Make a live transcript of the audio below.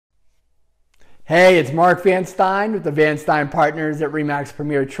Hey, it's Marc Van Steyn with the Van Steyn Partners at RE/MAX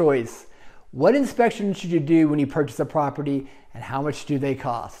Premier Choice. What inspection should you do when you purchase a property, and how much do they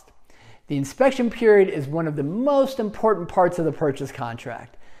cost? The inspection period is one of the most important parts of the purchase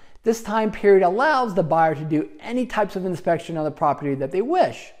contract. This time period allows the buyer to do any types of inspection on the property that they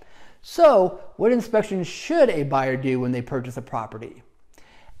wish. So, what inspection should a buyer do when they purchase a property?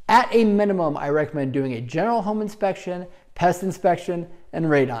 At a minimum, I recommend doing a general home inspection, pest inspection, and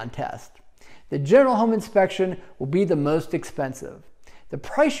radon test. The general home inspection will be the most expensive. The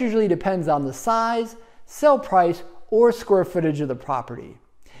price usually depends on the size, sale price, or square footage of the property.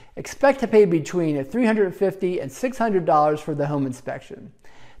 Expect to pay between $350 and $600 for the home inspection.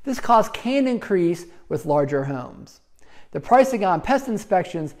 This cost can increase with larger homes. The pricing on pest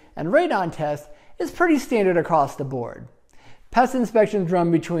inspections and radon tests is pretty standard across the board. Pest inspections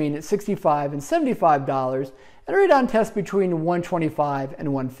run between $65 and $75, and radon tests between $125 and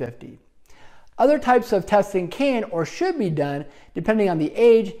 $150. Other types of testing can or should be done depending on the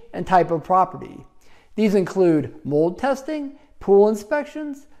age and type of property. These include mold testing, pool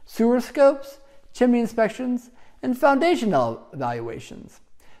inspections, sewer scopes, chimney inspections, and foundation evaluations.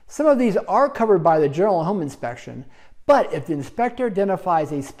 Some of these are covered by the general home inspection, but if the inspector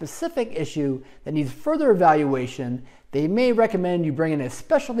identifies a specific issue that needs further evaluation, they may recommend you bring in a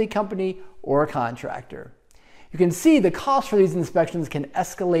specialty company or a contractor. You can see the cost for these inspections can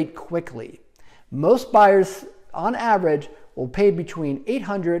escalate quickly. Most buyers, on average, will pay between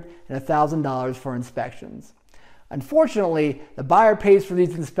 $800 and $1,000 for inspections. Unfortunately, the buyer pays for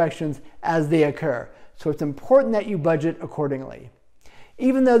these inspections as they occur, so it's important that you budget accordingly.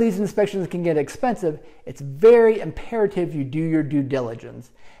 Even though these inspections can get expensive, it's very imperative you do your due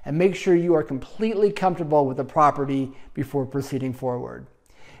diligence and make sure you are completely comfortable with the property before proceeding forward.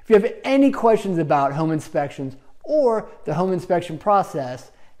 If you have any questions about home inspections or the home inspection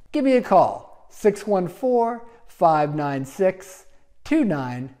process, give me a call.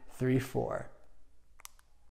 614-596-2934.